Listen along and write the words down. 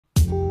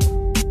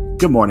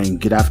Good morning,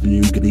 good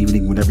afternoon, good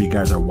evening, whenever you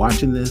guys are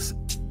watching this,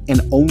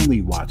 and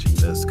only watching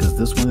this, because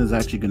this one is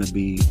actually going to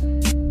be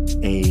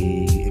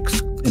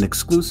an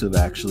exclusive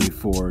actually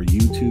for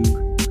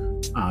YouTube.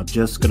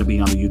 Just going to be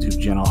on the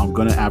YouTube channel. I'm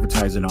going to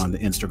advertise it on the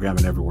Instagram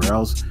and everywhere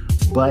else,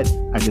 but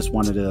I just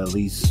wanted to at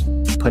least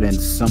put in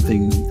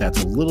something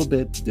that's a little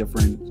bit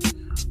different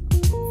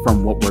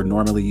from what we're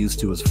normally used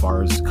to as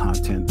far as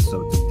content.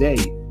 So today,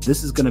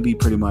 this is going to be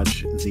pretty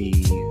much the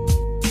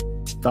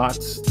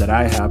thoughts that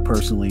I have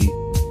personally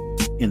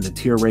in the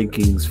tier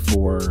rankings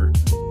for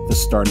the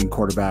starting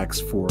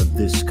quarterbacks for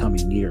this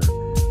coming year.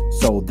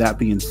 So that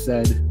being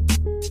said,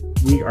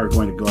 we are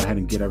going to go ahead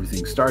and get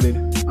everything started.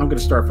 I'm going to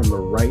start from the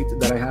right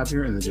that I have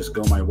here and then just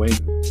go my way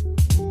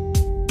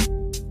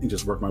and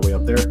just work my way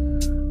up there.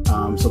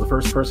 So the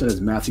first person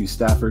is Matthew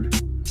Stafford.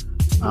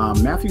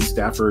 Matthew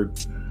Stafford,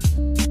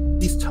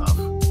 he's tough,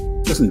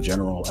 just in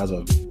general as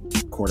a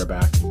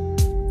quarterback.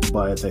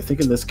 But I think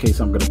in this case,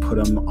 I'm going to put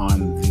him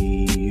on the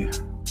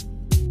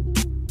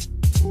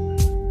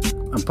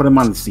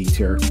C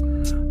tier.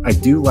 I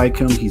do like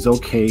him. He's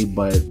okay,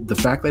 but the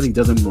fact that he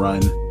doesn't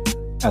run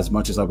as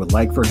much as I would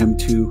like for him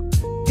to,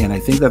 and I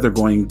think that they're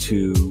going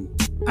to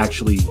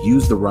actually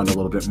use the run a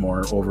little bit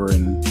more over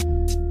in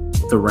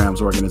the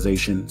Rams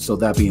organization. So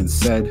that being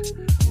said,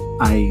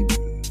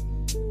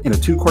 in a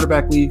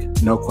 2-quarterback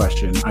league, no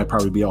question, I'd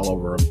probably be all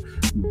over him.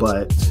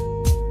 But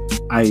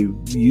I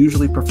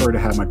usually prefer to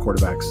have my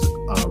quarterbacks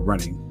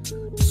running.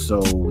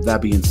 So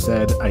that being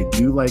said, I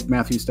do like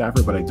Matthew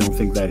Stafford, but I don't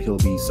think that he'll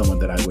be someone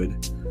that I would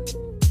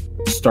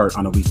start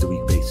on a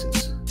week-to-week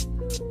basis.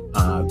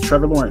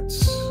 Trevor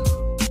Lawrence.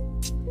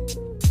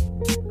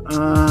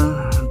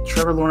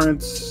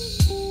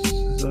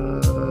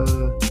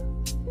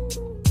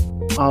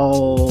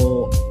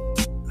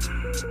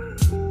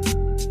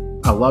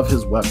 I love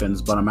his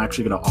weapons, but I'm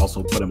actually going to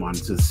also put him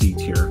onto the C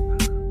tier.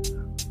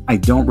 I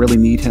don't really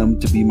need him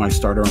to be my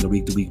starter on a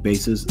week-to-week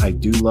basis. I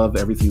do love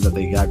everything that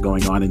they got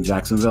going on in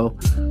Jacksonville.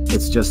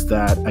 It's just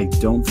that I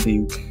don't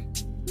think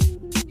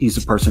he's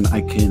a person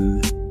I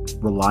can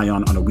rely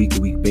on a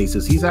week-to-week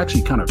basis. He's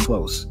actually kind of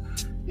close.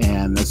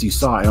 And as you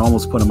saw, I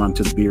almost put him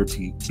onto the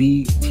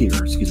B tier,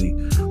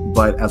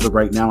 but as of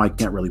right now, I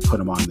can't really put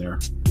him on there.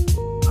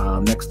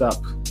 Next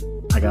up,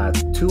 I got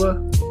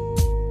Tua.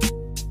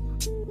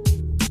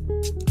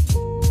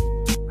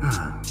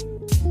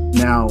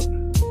 Now,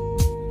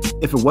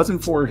 if it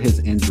wasn't for his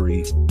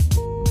injury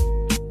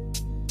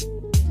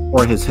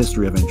or his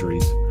history of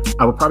injuries,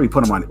 I would probably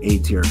put him on A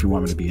tier if you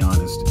want me to be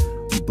honest.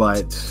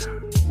 But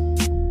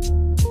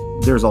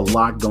there's a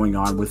lot going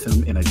on with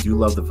him, and I do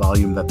love the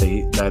volume that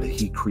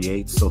he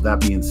creates. So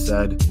that being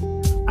said,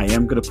 I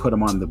am going to put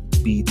him on the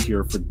B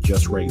tier for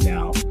just right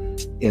now.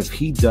 If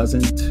he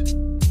doesn't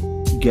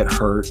get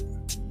hurt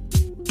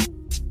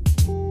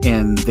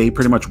and they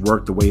pretty much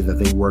work the way that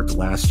they worked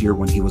last year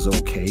when he was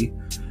okay,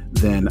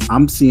 then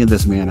I'm seeing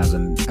this man as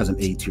an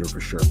A tier for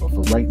sure. But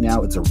for right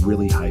now, it's a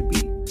really high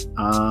B.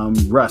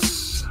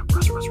 Russ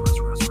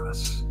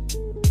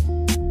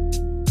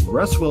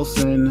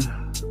Wilson,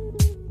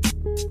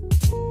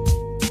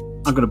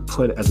 I'm going to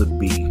put as a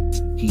B.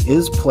 He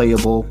is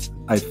playable,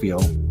 I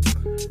feel.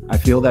 I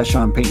feel that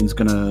Sean Payton's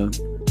going to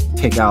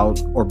take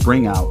out or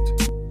bring out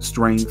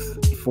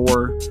strength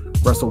for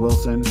Russell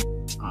Wilson.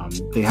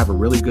 They have a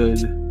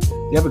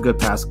good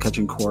pass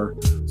catching core.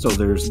 So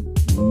there's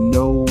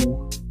no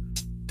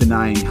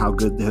denying how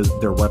good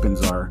their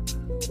weapons are.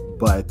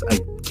 But I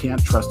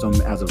can't trust them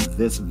as of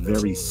this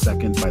very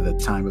second by the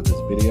time of this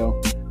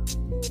video.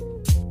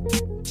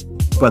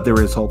 But there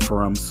is hope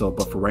for him.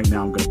 But for right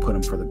now, I'm going to put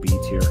him for the B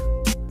tier.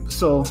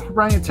 So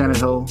Ryan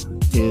Tannehill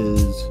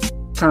is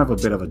kind of a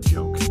bit of a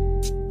joke.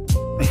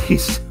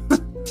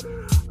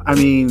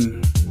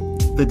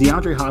 The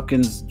DeAndre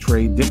Hopkins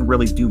trade didn't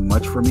really do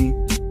much for me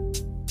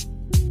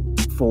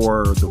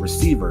for the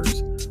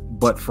receivers,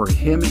 but for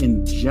him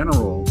in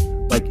general,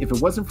 like if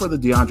it wasn't for the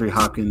DeAndre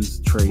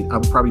Hopkins trade, I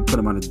would probably put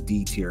him on a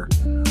D tier.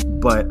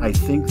 But I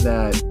think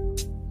that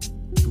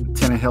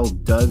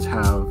Tannehill does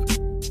have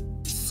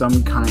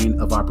some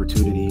kind of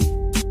opportunity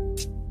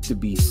to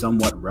be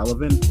somewhat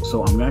relevant,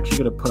 so I'm actually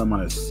going to put him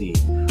on a C.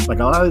 Like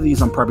a lot of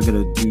these, I'm probably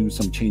going to do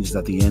some changes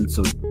at the end,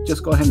 so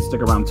just go ahead and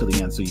stick around till the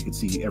end so you can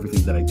see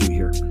everything that I do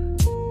here.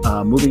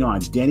 Moving on,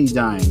 Danny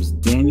Dimes,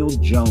 Daniel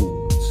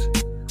Jones.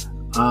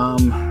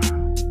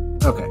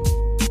 Okay.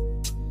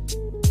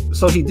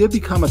 So he did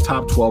become a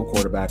top 12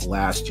 quarterback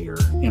last year,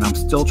 and I'm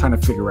still trying to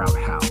figure out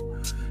how,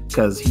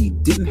 because he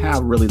didn't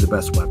have really the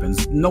best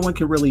weapons. No one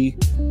can really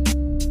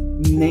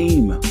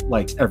name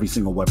like every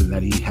single weapon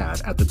that he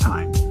had at the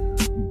time,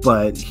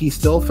 but he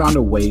still found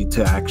a way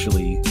to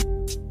actually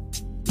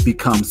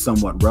become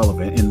somewhat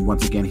relevant. And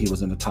once again, he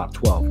was in the top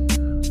 12.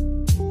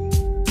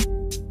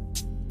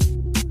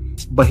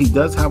 But he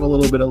does have a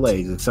little bit of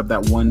legs, except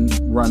that one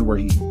run where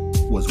he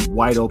was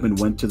wide open,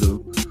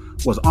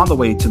 was on the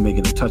way to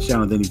making a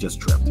touchdown, and then he just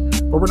tripped.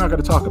 But we're not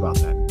going to talk about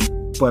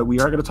that. But we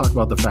are going to talk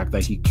about the fact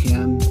that he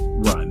can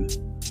run.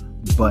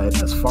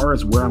 But as far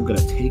as where I'm going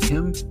to take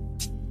him,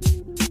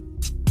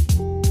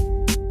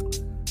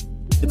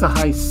 it's a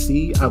high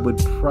C, I would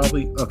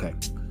probably, okay.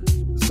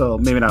 So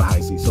maybe not high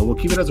C. So we'll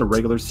keep it as a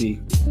regular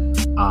C.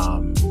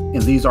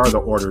 And these are the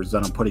orders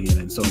that I'm putting it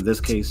in. So in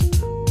this case,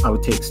 I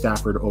would take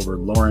Stafford over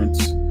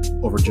Lawrence,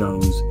 over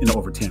Jones, and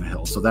over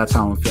Tannehill. So that's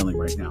how I'm feeling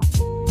right now.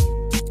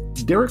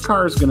 Derek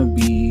Carr is going to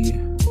be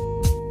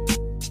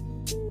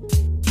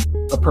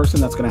a person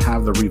that's going to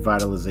have the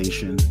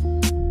revitalization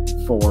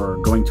for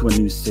going to a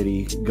new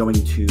city, going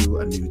to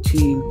a new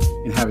team,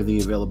 and having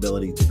the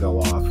availability to go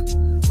off.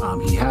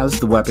 He has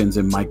the weapons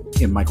in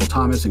Michael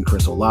Thomas and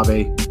Chris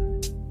Olave,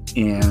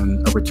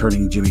 and a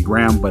returning Jimmy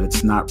Graham, but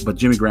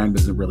Jimmy Graham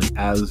isn't really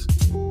as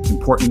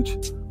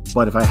important.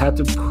 But if I had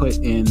to put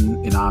in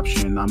an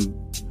option, I'm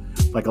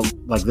like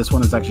this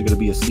one is actually going to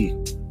be a C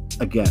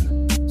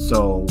again.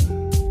 So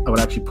I would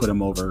actually put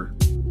him over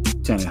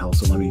Tannehill.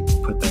 So let me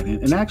put that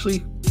in, and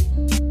actually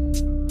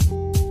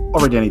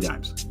over Danny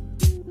Dimes.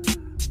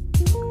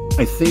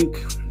 I think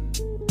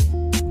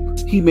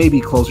he may be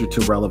closer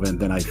to relevant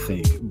than I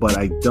think, but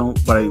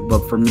but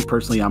for me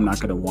personally, I'm not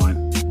going to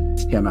want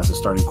him as a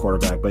starting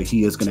quarterback, but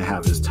he is going to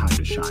have his time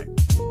to shine.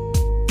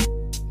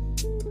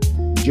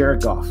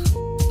 Jared Goff.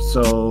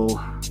 So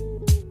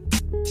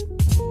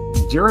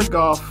Jared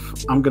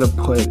Goff, I'm going to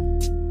put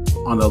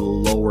on the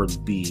lower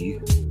B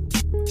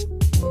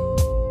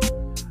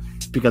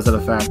because of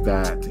the fact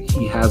that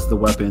he has the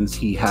weapons.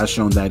 He has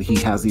shown that he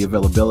has the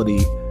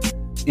availability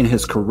in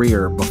his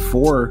career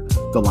before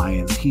the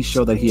Lions. He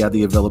showed that he had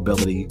the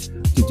availability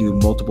to do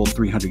multiple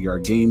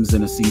 300-yard games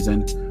in a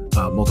season,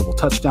 multiple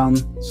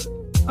touchdowns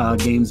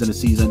games in a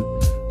season.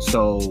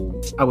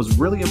 So I was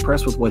really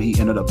impressed with what he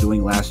ended up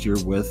doing last year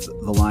with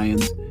the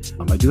Lions.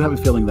 I do have a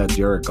feeling that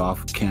Jared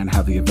Goff can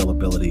have the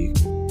availability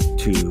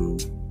to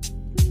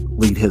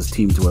lead his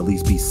team to at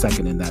least be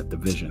second in that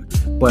division.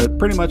 But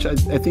pretty much, I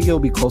think it'll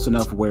be close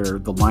enough where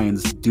the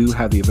Lions do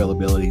have the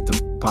availability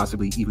to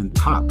possibly even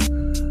top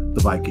the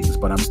Vikings.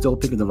 But I'm still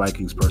picking the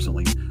Vikings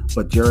personally.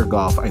 But Jared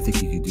Goff, I think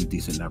he could do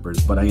decent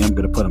numbers. But I am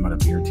going to put him on a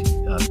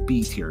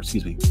B tier.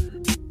 Excuse me.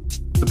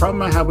 The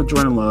problem I have with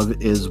Jordan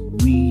Love is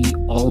we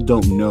all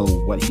don't know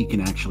what he can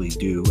actually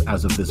do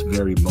as of this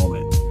very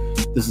moment.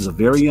 This is a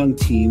very young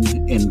team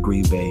in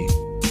Green Bay,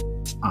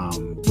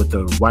 with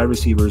the wide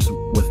receivers,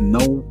 with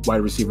no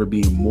wide receiver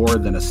being more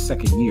than a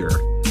second year,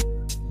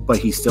 but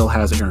he still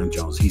has Aaron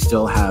Jones. He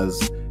still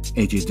has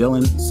A.J.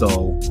 Dillon,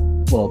 so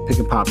pick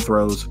and pop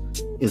throws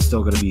is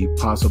still going to be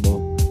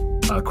possible.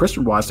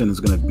 Christian Watson is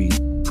going to be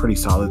pretty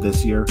solid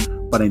this year,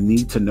 but I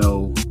need to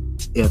know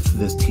if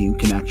this team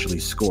can actually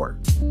score.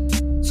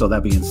 So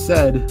that being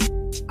said,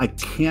 I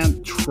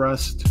can't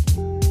trust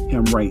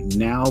him right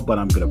now, but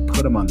I'm going to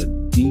put him on the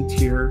D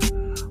tier.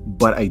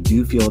 But I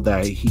do feel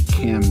that he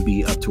can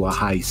be up to a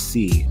high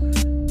C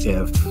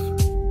if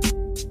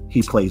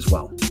he plays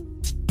well.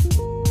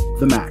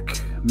 The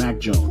Mac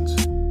Jones.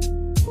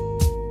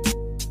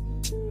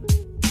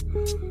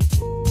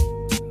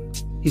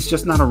 He's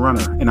just not a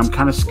runner, and I'm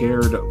kind of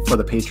scared for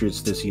the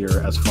Patriots this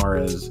year as far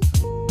as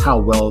how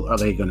well are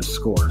they going to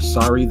score.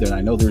 Sorry that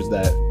I know there's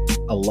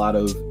a lot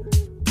of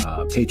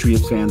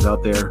Patriots fans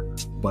out there,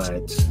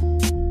 but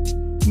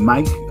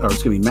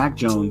Mac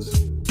Jones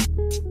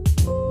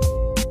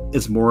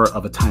is more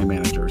of a time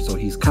manager. So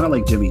he's kind of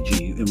like Jimmy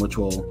G, in which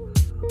we'll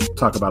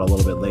talk about a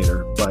little bit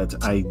later.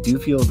 But I do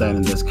feel that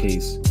in this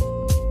case,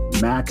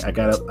 Mac, I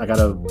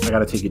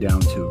gotta take you down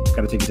to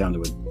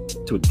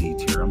a D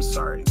tier. I'm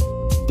sorry.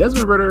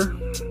 Desmond Ridder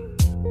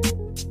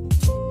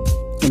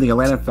and the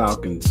Atlanta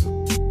Falcons,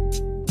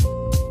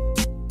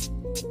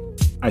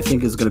 I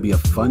think is going to be a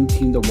fun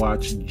team to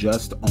watch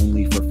just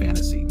only for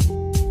fantasy.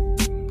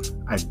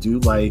 I do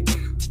like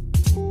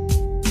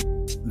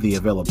the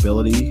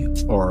availability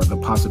or the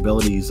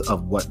possibilities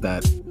of what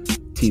that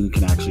team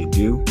can actually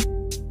do,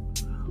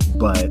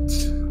 but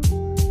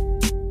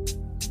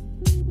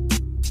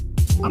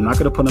I'm not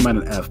going to put him at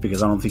an F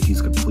because I don't think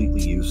he's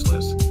completely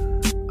useless.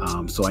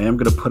 So I am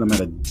going to put him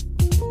at a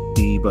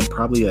D, but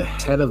probably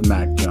ahead of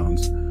Mac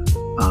Jones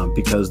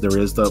because there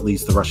is at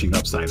least the rushing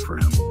upside for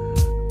him,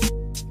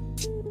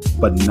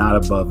 but not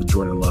above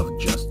Jordan Love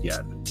just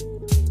yet.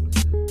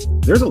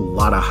 There's a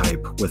lot of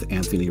hype with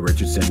Anthony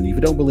Richardson. If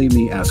you don't believe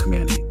me, ask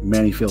Manny.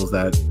 Manny feels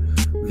that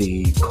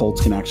the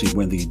Colts can actually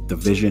win the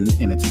division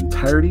in its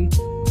entirety.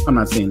 I'm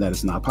not saying that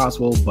it's not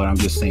possible, but I'm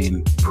just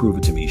saying, prove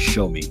it to me,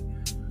 show me.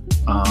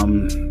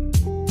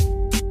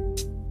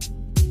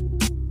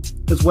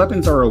 His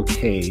weapons are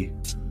okay.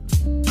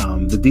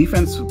 The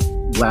defense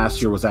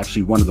last year was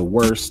actually one of the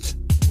worst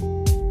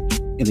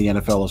in the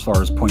NFL as far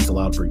as points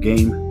allowed per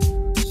game.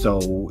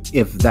 So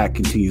if that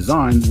continues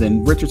on,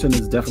 then Richardson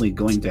is definitely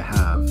going to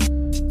have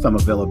some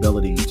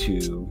availability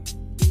to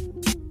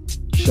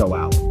show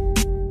out.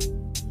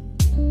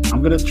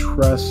 I'm going to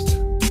trust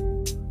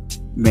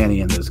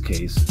Manny in this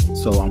case.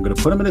 So I'm going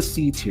to put him in a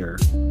C tier,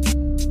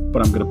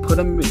 but I'm going to put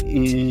him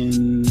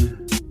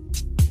in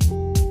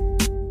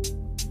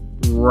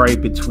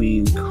right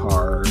between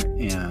Carr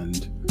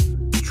and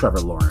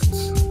Trevor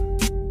Lawrence.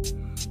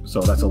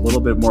 So that's a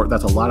little bit more,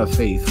 that's a lot of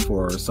faith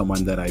for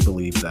someone that I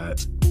believe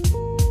that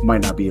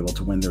might not be able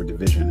to win their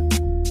division.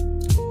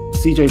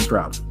 CJ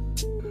Stroud.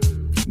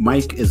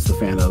 Mike is the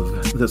fan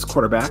of this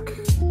quarterback.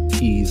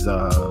 He's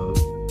I'm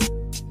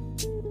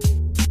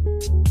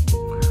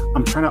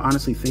trying to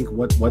honestly think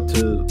what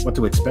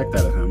to expect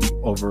out of him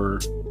over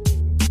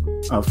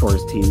for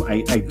his team.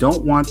 I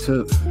don't want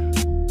to.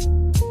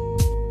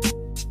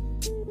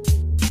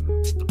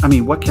 I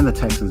mean, what can the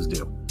Texans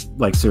do?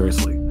 Like,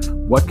 seriously,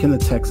 what can the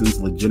Texans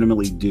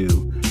legitimately do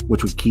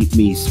which would keep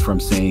me from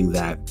saying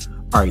that,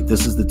 all right,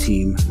 this is the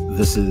team,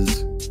 this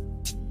is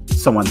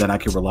someone that I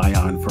can rely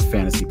on for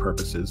fantasy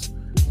purposes?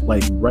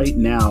 Like right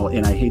now,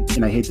 and I hate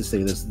to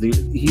say this,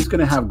 he's going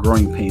to have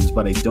growing pains,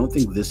 but I don't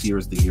think this year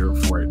is the year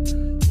for it.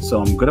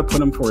 So I'm going to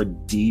put him for a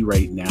D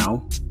right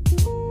now,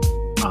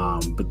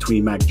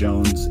 between Mac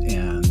Jones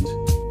and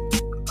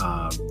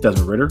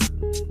Desmond Ridder.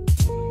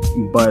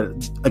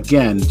 But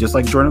again, just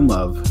like Jordan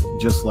Love,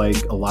 just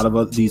like a lot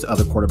of these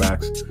other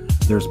quarterbacks,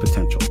 there's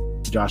potential.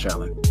 Josh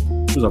Allen,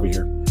 who's over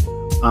here?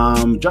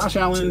 Josh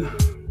Allen,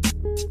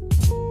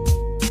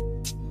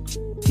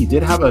 he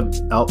did have an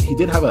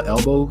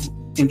elbow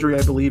injury,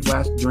 I believe,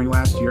 during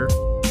last year.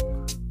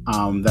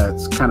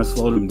 That's kind of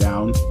slowed him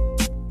down.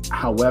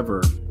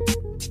 However,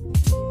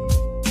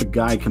 the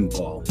guy can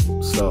ball.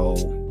 So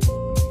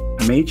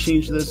I may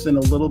change this in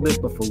a little bit,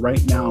 but for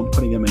right now, I'm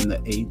putting him in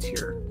the A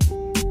tier.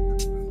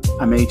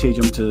 I may change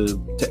him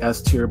to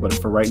S tier, but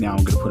for right now,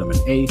 I'm going to put him in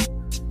A.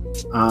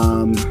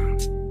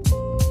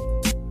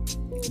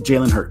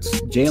 Jalen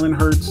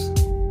Hurts.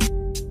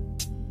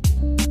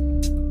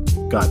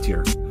 God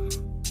tier.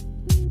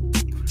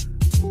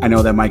 I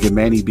know that Mike and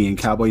Manny, being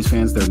Cowboys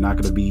fans, they're not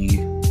going to be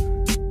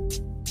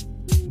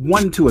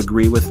one to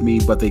agree with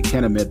me, but they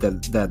can admit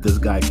that this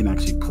guy can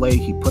actually play.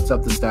 He puts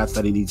up the stats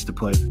that he needs to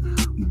put,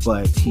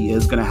 but he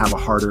is going to have a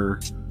harder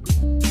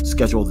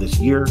schedule this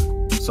year.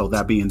 So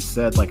that being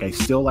said, like, I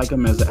still like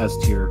him as an S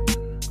tier.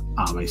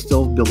 I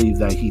still believe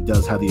that he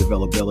does have the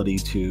availability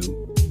to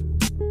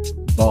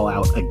ball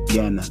out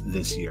again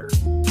this year.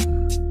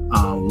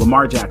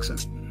 Lamar Jackson.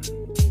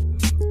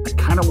 I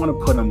kind of want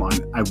to put him on.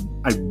 I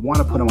want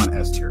to put him on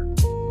S tier,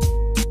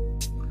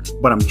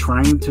 but I'm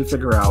trying to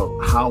figure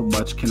out how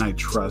much can I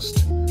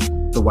trust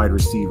the wide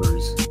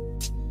receivers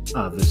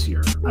this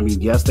year. I mean,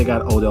 yes, they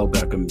got Odell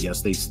Beckham.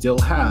 Yes, they still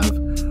have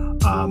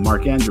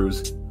Mark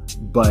Andrews,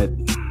 but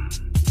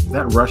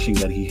that rushing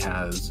that he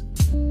has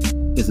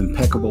is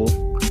impeccable.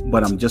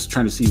 But I'm just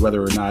trying to see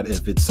whether or not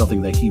if it's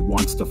something that he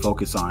wants to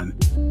focus on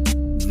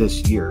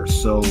this year.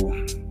 So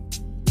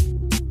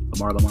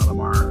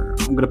Lamar.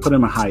 I'm going to put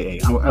him a high A.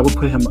 I would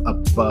put him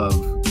above.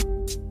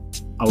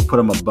 I'll put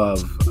him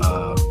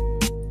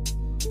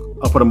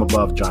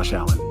above Josh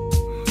Allen.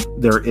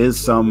 There is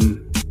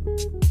some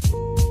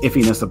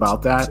iffiness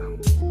about that.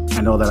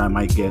 I know that I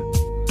might get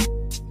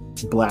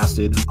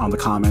blasted on the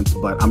comments,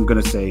 but I'm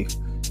going to say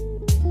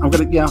I'm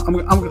good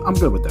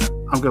with that.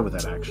 I'm good with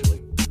that,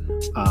 actually.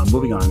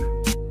 Moving on.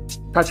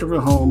 Patrick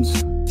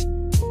Mahomes,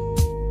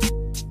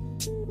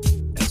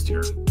 S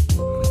tier.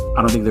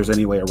 I don't think there's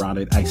any way around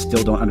it. I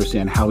still don't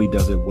understand how he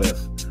does it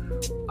with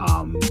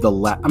I'm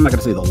not going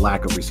to say the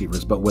lack of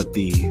receivers, but with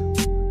the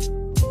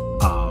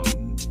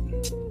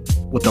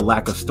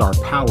lack of star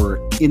power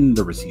in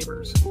the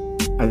receivers.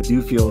 I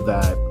do feel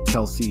that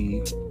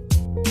Kelsey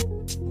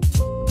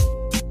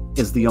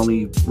is the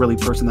only really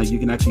person that you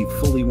can actually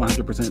fully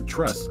 100%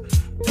 trust.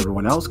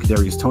 Everyone else,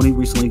 Kadarius Toney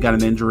recently got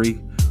an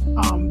injury,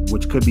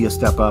 which could be a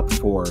step up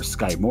for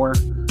Sky Moore.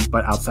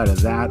 But outside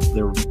of that,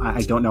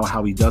 I don't know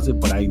how he does it,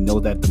 but I know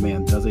that the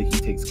man does it. He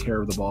takes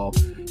care of the ball.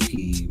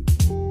 He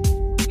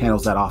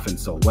handles that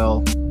offense so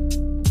well.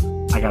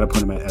 I got to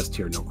put him at S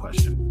tier, no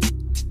question.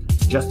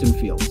 Justin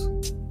Fields.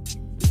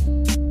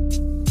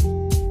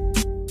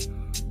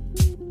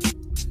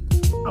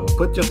 I would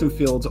put Justin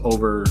Fields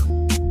over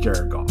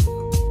Jared Goff.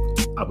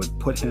 I would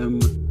put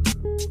him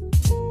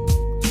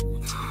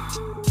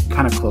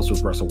kind of close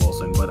with Russell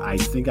Wilson, but I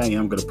think I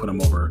am going to put him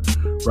over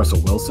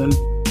Russell Wilson.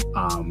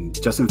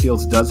 Justin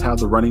Fields does have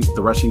the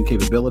rushing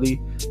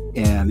capability,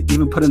 and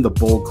even put in the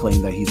bold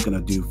claim that he's going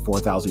to do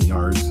 4,000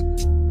 yards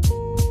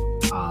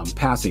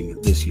passing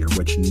this year,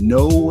 which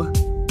no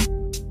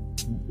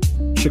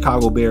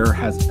Chicago Bear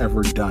has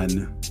ever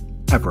done,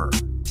 ever.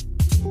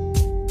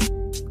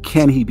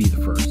 Can he be the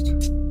first?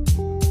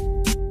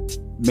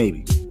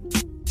 Maybe.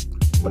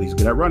 But he's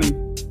good at running,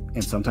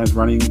 and sometimes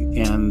running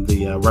and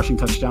the rushing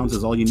touchdowns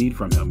is all you need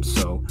from him.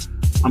 So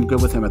I'm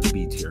good with him at the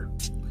B tier.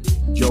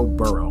 Joe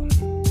Burrow.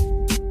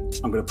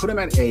 I'm going to put him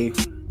at A,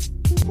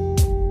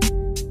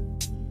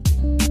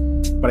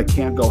 but I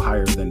can't go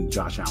higher than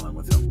Josh Allen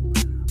with him.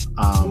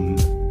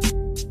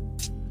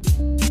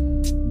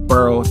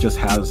 Burrow just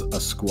has a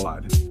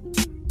squad.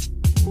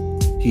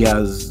 He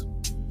has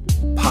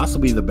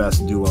possibly the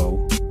best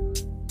duo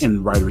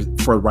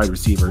for wide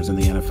receivers in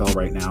the NFL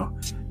right now.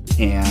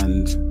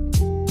 And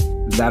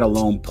that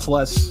alone,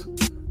 plus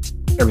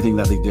everything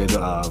that they did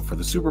for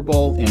the Super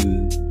Bowl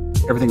and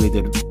everything they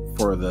did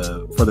for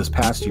this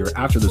past year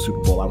after the Super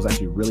Bowl, I was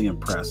actually really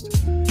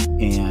impressed.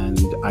 And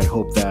I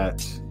hope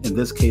that in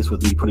this case,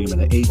 with me putting him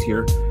in the A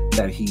tier,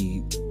 that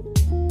he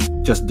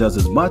just does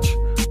as much,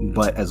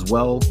 but as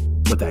well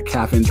with that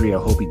calf injury. I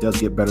hope he does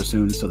get better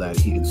soon so that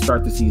he can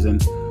start the season,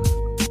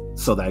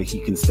 so that he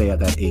can stay at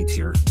that A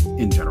tier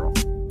in general.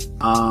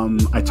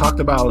 I talked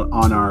about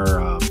on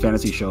our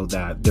fantasy show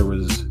that there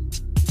was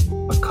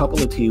a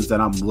couple of teams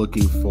that I'm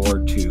looking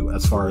forward to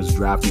as far as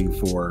drafting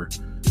for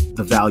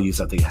the values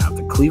that they have.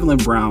 The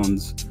Cleveland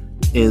Browns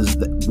is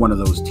one of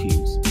those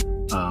teams.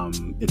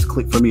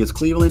 For me, it's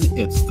Cleveland,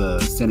 it's the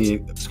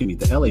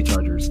LA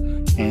Chargers,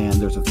 and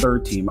there's a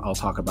third team. I'll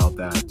talk about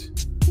that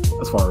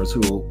as far as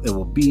who it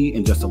will be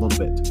in just a little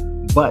bit.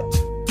 But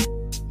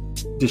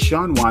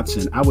Deshaun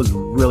Watson, I was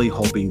really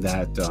hoping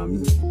that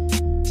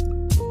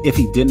if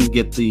he didn't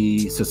get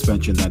the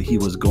suspension, that he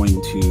was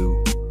going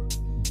to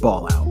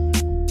ball out.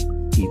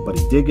 But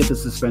he did get the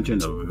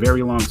suspension, a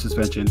very long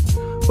suspension.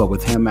 But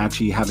with him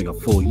actually having a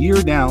full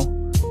year now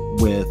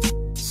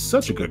with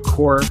such a good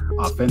core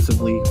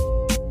offensively,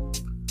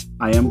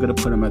 I am going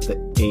to put him at the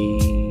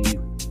A.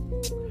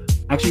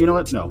 Actually, you know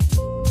what? No.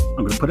 I'm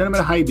going to put him at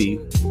a high B,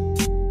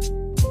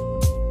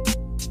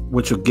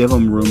 which will give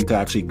him room to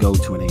actually go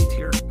to an A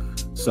tier.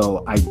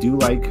 So I do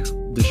like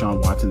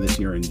Deshaun Watson this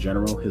year in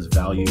general. His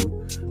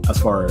value as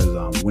far as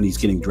when he's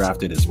getting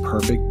drafted is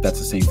perfect. That's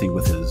the same thing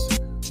with his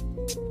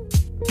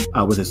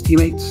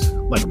teammates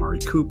like Amari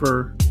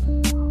Cooper,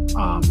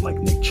 like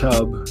Nick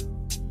Chubb,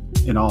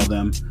 and all of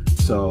them.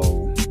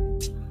 So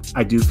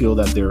I do feel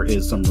that there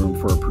is some room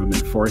for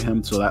improvement for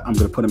him. So that I'm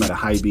going to put him at a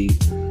high B,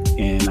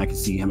 and I can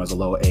see him as a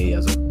low A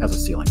as a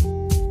ceiling.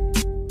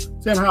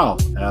 Sam Howell,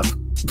 F.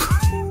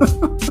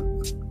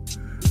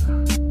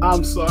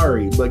 I'm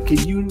sorry, but can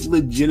you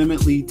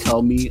legitimately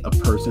tell me a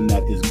person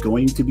that is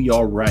going to be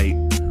all right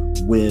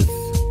with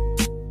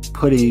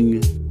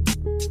putting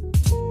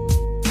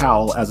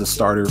Howell as a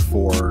starter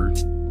for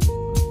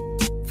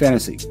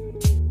fantasy,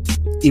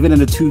 even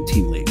in a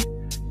 2-team league,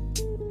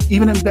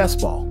 even in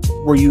best ball,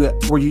 where you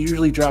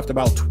usually draft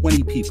about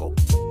 20 people?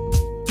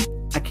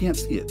 I can't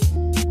see it.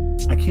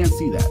 I can't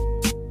see that.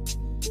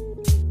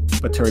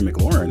 But Terry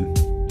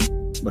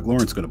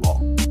McLaurin's going to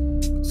ball.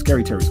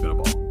 Scary Terry's going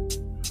to ball.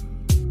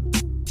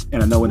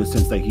 And I know in a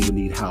sense that he would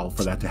need Howell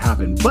for that to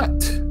happen, but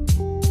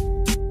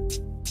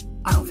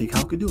I don't think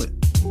Howell could do it.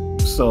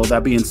 So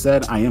that being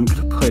said, I am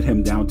going to put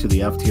him down to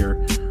the F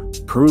tier.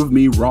 Prove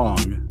me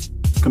wrong,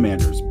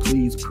 Commanders.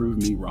 Please prove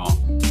me wrong.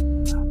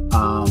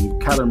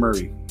 Kyler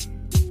Murray.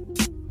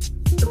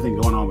 Everything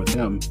going on with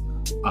him.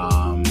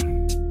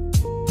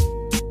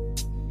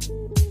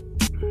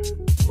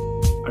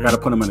 I got to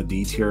put him in a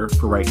D tier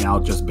for right now,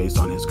 just based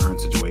on his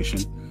current situation.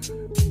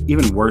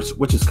 Even worse,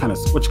 which kind of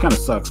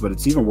sucks, but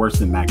it's even worse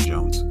than Mac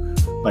Jones.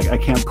 Like I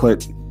can't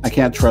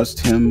trust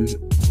him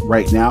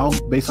right now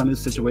based on his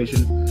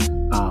situation.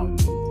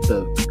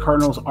 The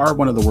Cardinals are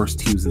one of the worst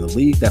teams in the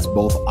league. That's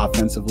both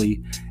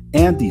offensively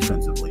and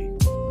defensively.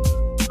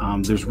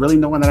 There's really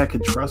no one that I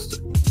could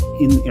trust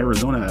in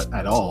Arizona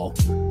at all.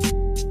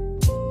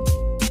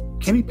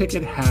 Kenny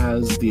Pickett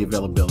has the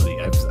availability.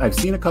 I've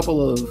seen a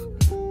couple of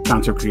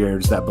content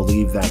creators that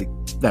believe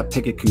that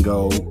Pickett can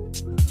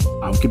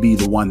could be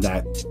the one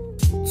that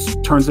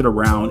turns it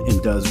around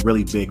and does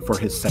really big for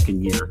his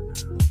second year.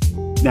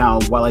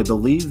 Now, while I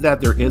believe that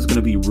there is going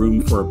to be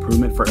room for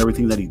improvement for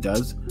everything that he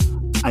does,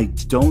 I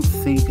don't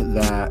think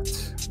that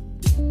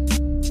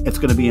it's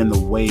going to be in the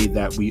way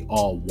that we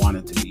all want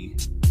it to be.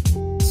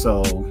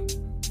 So,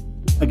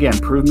 again,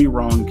 prove me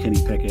wrong, Kenny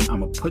Pickett.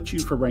 I'm going to put you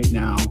for right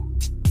now.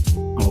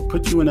 I'm going to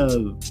put you in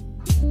a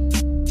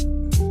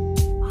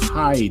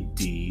high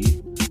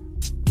D.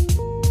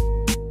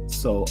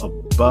 So,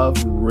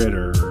 above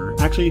Ritter.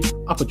 Actually,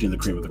 I'll put you in the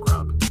cream of the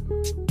crop.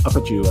 I'll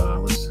put you,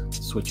 let's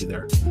switch you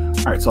there.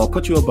 All right, so I'll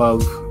put you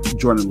above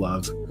Jordan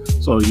Love.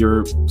 So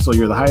you're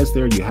the highest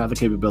there. You have the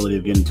capability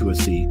of getting to a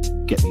C.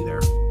 Get me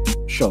there.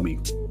 Show me.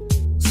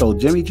 So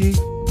Jimmy G,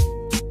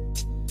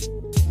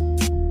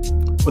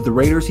 with the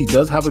Raiders, he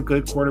does have a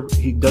good wide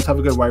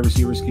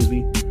receiver,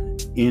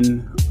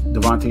 in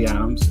Devontae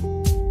Adams,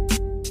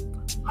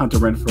 Hunter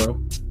Renfrow,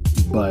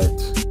 but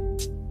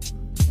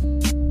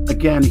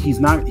again, he's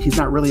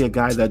not really a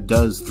guy that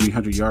does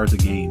 300 yards a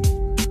game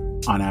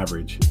on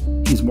average.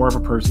 He's more of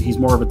a person. He's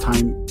more of a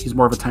time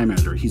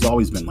manager. He's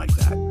always been like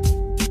that.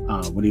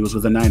 When he was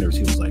with the Niners,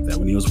 he was like that.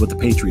 When he was with the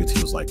Patriots,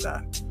 he was like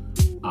that.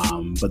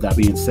 But that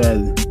being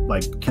said,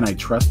 like, can I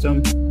trust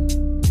him?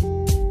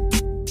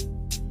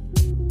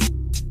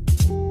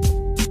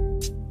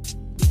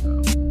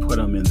 Put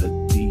him in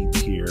the D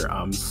tier.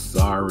 I'm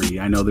sorry.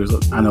 I know there's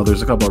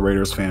a couple of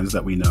Raiders fans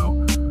that we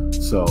know,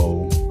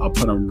 so I'll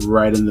put him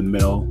right in the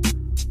middle.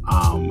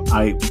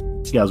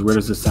 As weird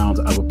as this sounds,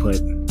 I would put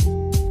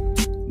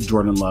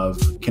Jordan Love,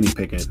 Kenny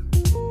Pickett,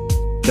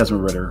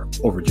 Desmond Ritter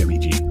over Jimmy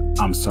G.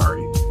 I'm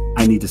sorry.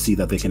 I need to see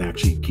that they can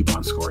actually keep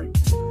on scoring.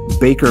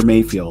 Baker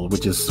Mayfield,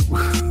 which is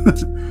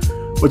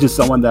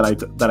someone that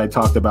I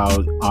talked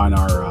about on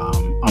our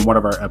on one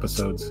of our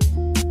episodes,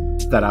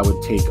 that I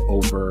would take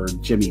over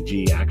Jimmy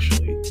G,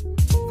 actually,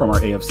 from our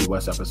AFC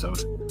West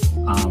episode.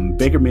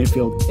 Baker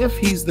Mayfield, if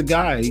he's the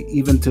guy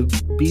even to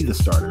be the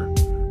starter.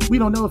 We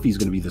don't know if he's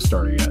going to be the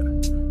starter yet.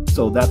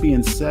 So that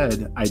being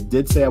said, I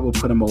did say I would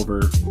put him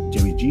over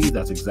Jimmy G.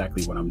 That's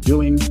exactly what I'm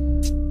doing.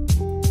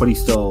 But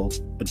he's still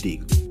a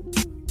D.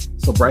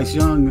 So Bryce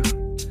Young,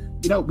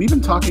 we've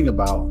been talking a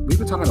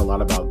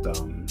lot about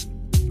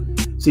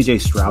C.J.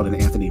 Stroud and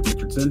Anthony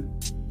Richardson.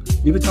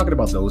 We've been talking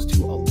about those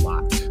two a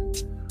lot.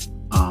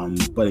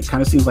 But it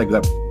kind of seems like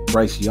that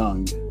Bryce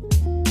Young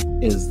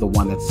is the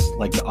one that's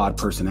like the odd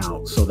person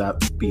out. So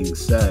that being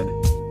said,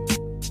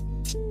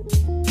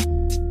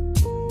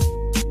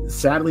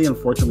 sadly,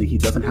 unfortunately, he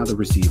doesn't have the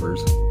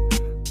receivers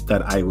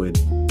that I would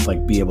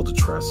like be able to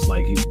trust.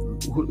 Like,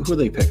 who do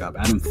they pick up?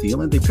 Adam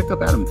Thielen? They picked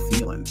up Adam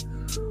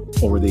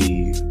Thielen over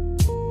the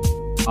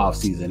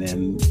offseason,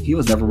 and he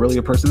was never really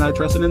a person that I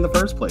trusted in the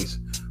first place.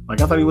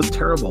 Like, I thought he was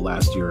terrible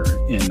last year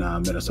in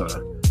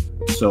Minnesota.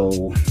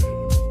 So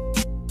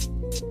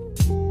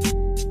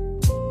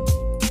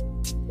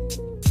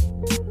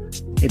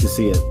hate to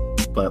see it,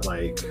 but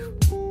like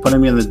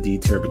putting me in the D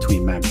tier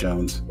between Mac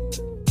Jones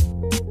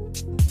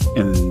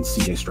and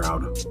CJ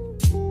Stroud.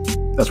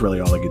 That's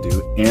really all I could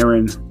do.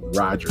 Aaron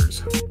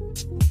Rodgers.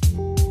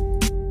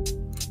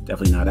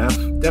 Definitely not F.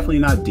 Definitely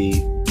not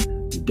D.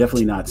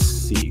 Definitely not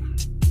C.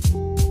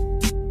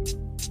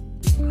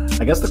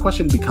 I guess the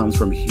question becomes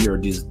from here,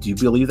 do you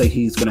believe that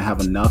he's going to have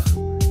enough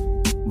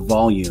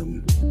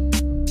volume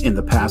in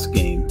the pass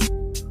game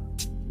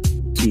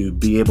to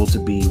be able to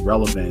be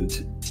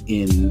relevant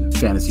in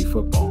fantasy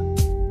football?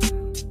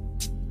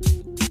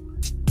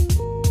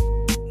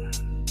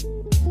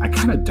 I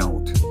kind of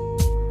don't.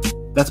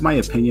 That's my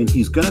opinion.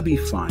 He's gonna be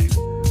fine.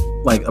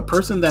 Like a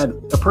person that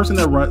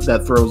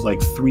throws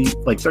like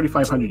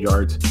 3,500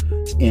 yards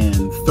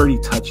and 30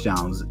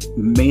 touchdowns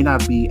may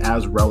not be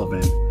as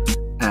relevant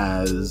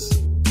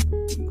as,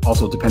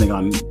 also depending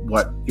on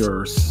what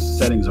your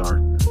settings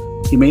are,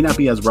 he may not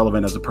be as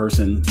relevant as a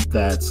person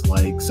that's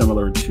like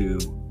similar to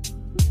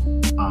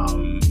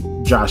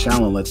Josh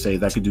Allen, let's say,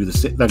 that could do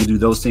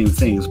those same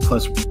things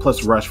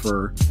plus rush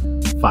for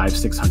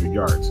 500-600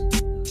 yards.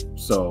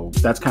 So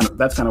that's kind of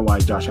why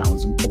Josh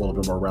Allen's a little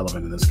bit more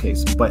relevant in this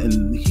case. But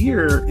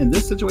in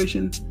this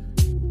situation,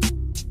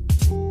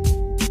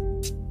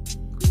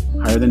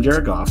 higher than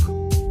Jared Goff,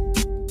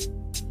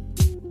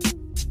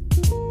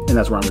 and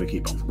that's where I'm going to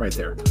keep him, right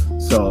there.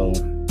 So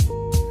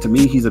to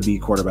me, he's a B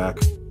quarterback.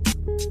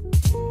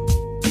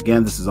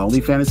 Again, this is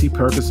only fantasy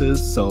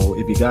purposes, so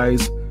if you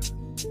guys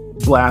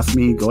blast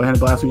me, go ahead and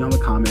blast me on the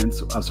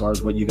comments as far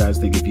as what you guys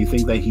think. If you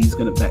think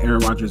that Aaron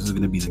Rodgers is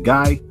gonna be the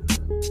guy,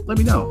 let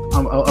me know.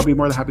 I'll be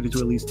more than happy to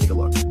at least take a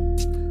look.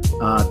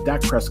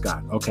 Dak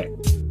Prescott. Okay,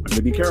 I'm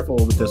gonna be careful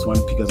with this one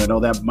because I know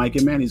that Mike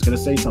and Manny's gonna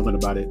say something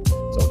about it.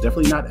 So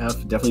definitely not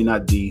F, definitely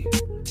not D,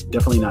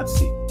 definitely not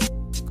C.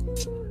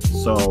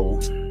 So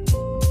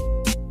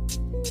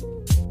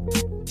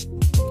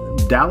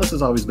Dallas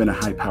has always been a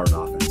high-powered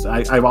offense.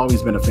 I've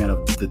always been a fan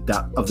of the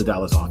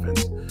Dallas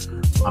offense.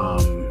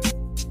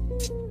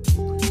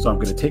 So I'm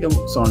going to take him.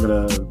 So I'm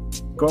going to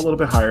go a little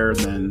bit higher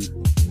than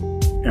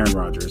Aaron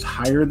Rodgers,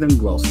 higher than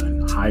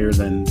Wilson, higher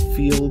than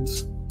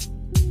Fields,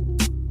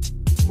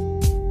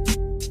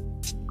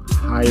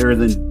 higher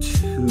than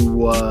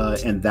Tua,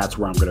 and that's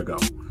where I'm going to go.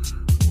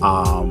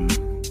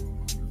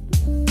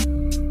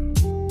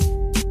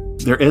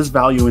 There is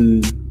value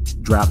in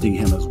drafting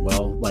him as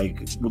well.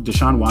 Like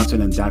Deshaun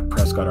Watson and Dak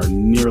Prescott are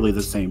nearly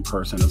the same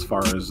person as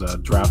far as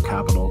draft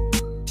capital,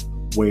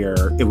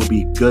 where it would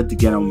be good to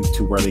get them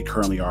to where they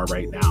currently are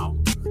right now.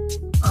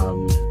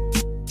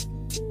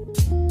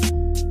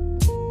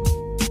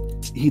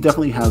 He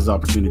definitely has the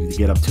opportunity to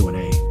get up to an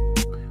A,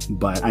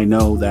 but I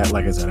know that,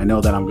 like I said, I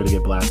know that I'm going to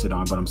get blasted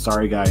on, but I'm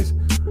sorry guys,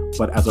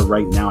 but as of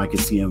right now, I can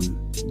see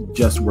him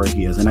just where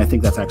he is, and I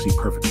think that's actually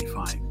perfectly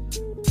fine.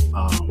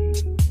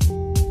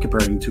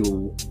 Comparing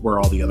to where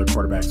all the other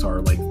quarterbacks are,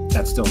 like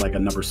that's still like a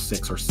number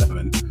 6 or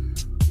 7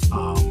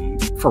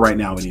 for right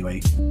now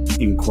anyway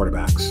in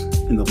quarterbacks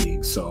in the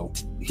league, so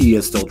he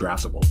is still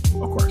draftable,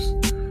 of course.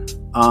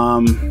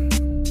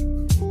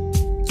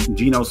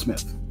 Geno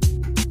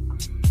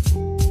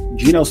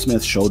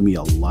Smith showed me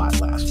a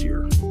lot last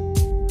year,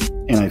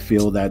 and I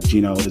feel that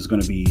Geno is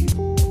going to be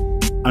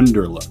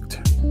underlooked.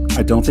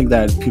 I don't think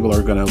that people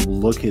are going to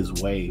look his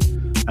way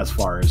as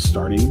far as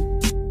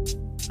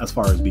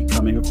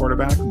becoming a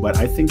quarterback, but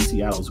I think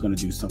Seattle's going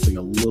to do something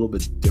a little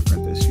bit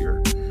different this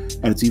year.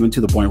 And it's even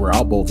to the point where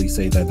I'll boldly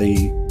say that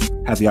they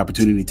have the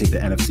opportunity to take the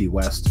NFC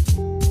West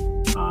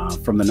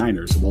from the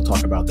Niners. We'll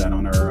talk about that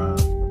on our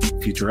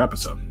future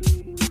episode.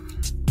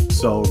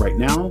 So right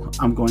now,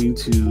 I'm going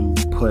to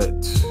put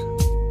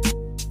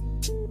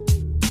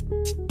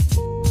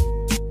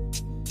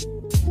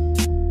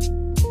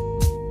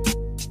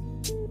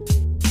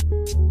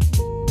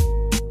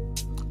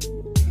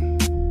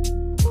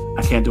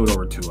I can't do it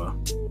over Tua.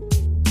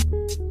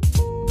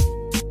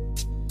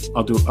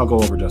 I'll go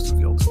over Justin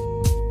Fields.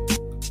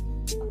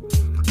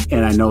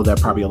 And I know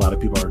that probably a lot of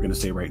people are going to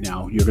say right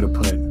now, you're going to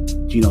put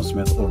Geno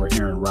Smith over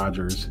Aaron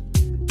Rodgers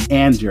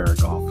and Jared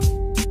Goff.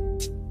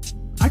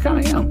 I kind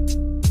of am.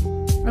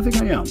 I think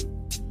I am.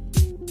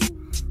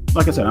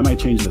 Like I said, I might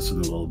change this a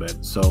little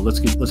bit. So let's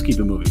keep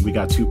it moving. We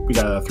got 3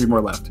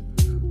 more left.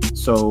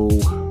 So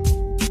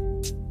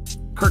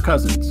Kirk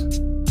Cousins,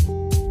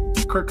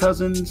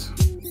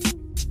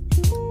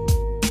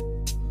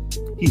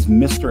 he's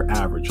Mr.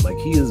 Average. Like,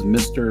 he is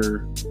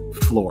Mr.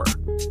 Floor.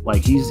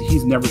 Like,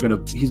 he's never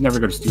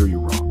gonna steer you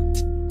wrong.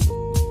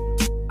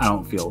 I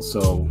don't feel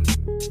so.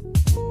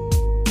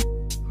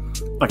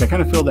 Like, I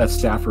kind of feel that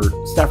Stafford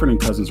and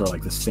Cousins are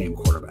like the same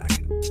quarterback,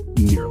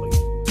 nearly.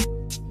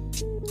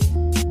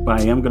 But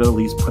I am gonna at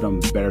least put him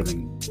better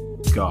than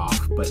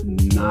Goff, but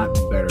not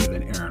better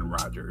than Aaron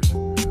Rodgers.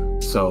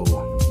 So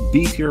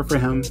B tier for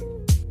him.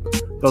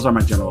 Those are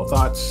my general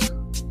thoughts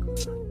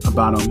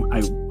about him. I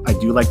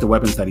do like the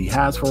weapons that he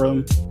has for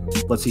him.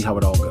 Let's see how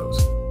it all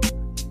goes.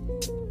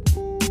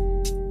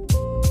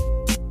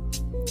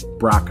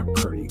 Brock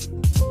Purdy.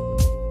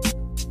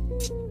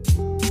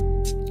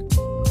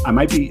 I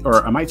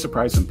might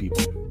surprise some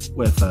people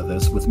with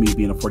this, with me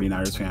being a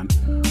 49ers fan,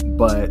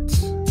 but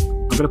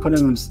I'm gonna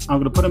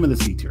put him in the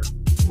C tier,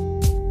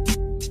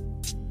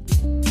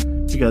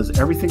 because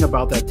everything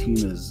about that team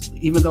is,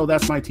 even though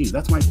that's my team,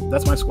 that's my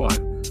squad.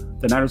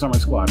 The Niners are my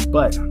squad,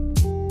 but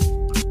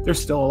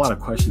there's still a lot of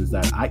questions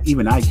that I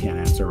can't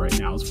answer right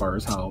now as far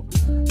as how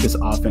this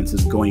offense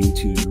is going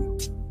to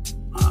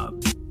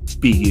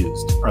be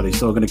used. Are they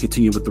still going to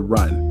continue with the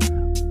run?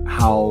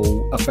 How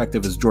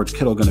effective is George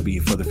Kittle going to be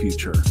for the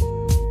future?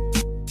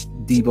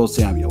 Deebo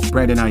Samuel,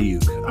 Brandon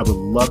Ayuk. I would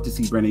love to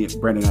see Brandon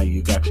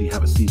Ayuk actually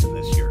have a season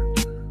this year.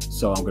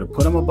 So I'm going to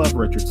put him above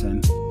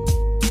Richardson,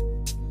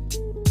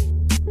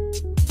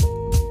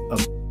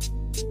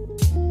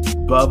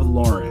 above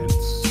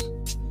Lawrence,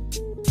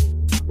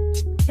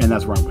 and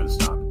that's where I'm going to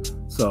stop.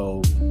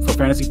 So for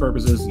fantasy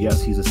purposes,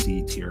 yes, he's a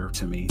C tier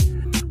to me.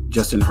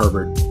 Justin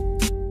Herbert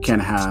can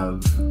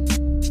have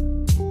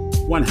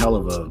one hell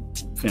of a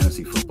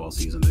fantasy football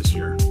season this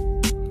year.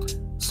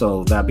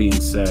 So that being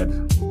said,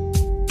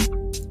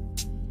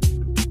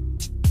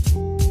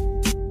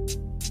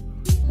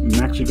 I'm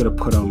actually going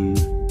to put him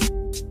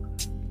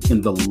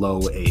in the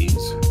low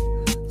A's.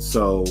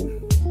 So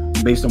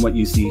based on what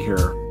you see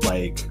here,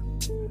 like,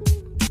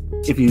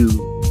 if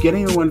you get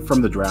anyone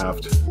from the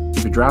draft,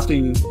 if you're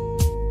drafting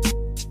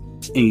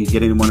and you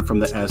get anyone from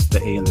the S,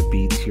 the A, and the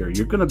B tier,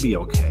 you're going to be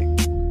okay.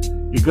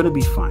 You're going to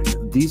be fine.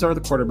 These are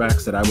the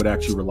quarterbacks that I would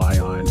actually rely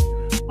on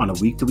a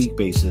week-to-week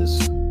basis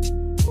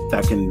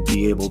that can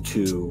be able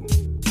to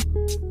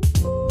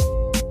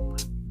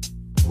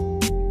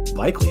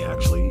likely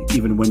actually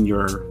even win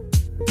your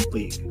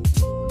league.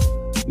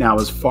 Now,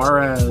 as far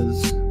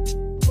as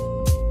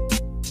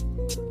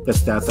the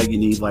stats that you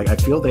need, like, I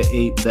feel the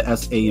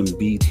S, A, and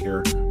B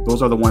tier,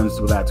 those are the ones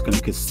that's going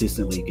to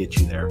consistently get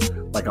you there.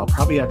 Like, I'll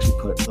probably actually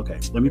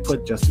let me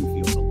put Justin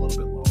Fields a little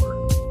bit lower.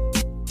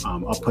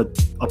 I'll put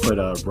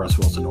Russ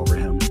Wilson over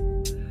him.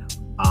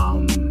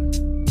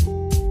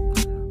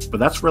 But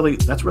that's really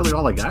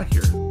all I got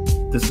here.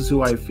 This is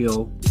who I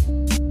feel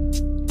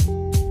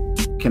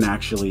can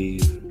actually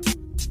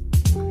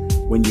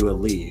win you a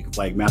league.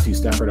 Like, Matthew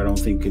Stafford, I don't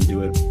think can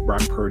do it.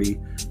 Brock Purdy,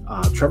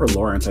 Trevor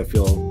Lawrence, I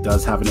feel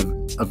does have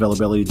an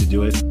availability to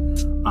do it.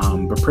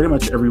 But pretty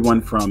much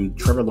everyone from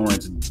Trevor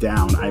Lawrence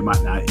down, I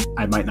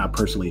might not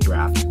personally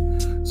draft.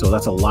 So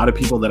that's a lot of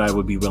people that I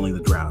would be willing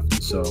to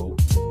draft. So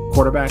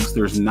quarterbacks,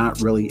 there's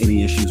not really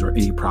any issues or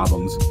any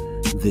problems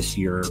this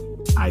year,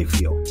 I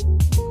feel.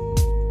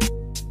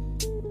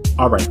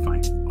 All right,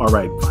 fine.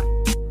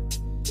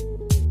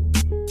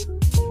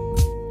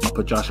 I'll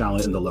put Josh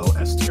Allen in the low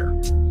S tier.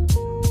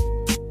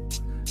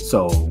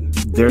 So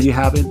there you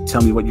have it.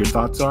 Tell me what your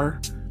thoughts are.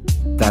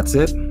 That's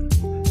it.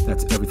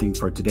 That's everything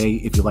for today.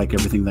 If you like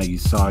everything that you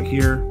saw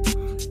here,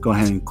 go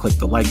ahead and click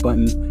the like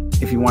button.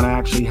 If you want to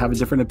actually have a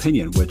different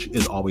opinion, which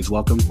is always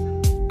welcome,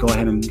 go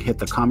ahead and hit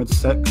the comments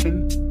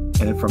section. And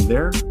then from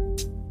there,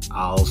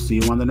 I'll see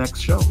you on the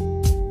next show.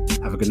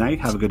 Have a good night,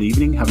 have a good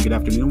evening, have a good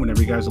afternoon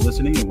whenever you guys are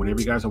listening and whenever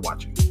you guys are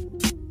watching.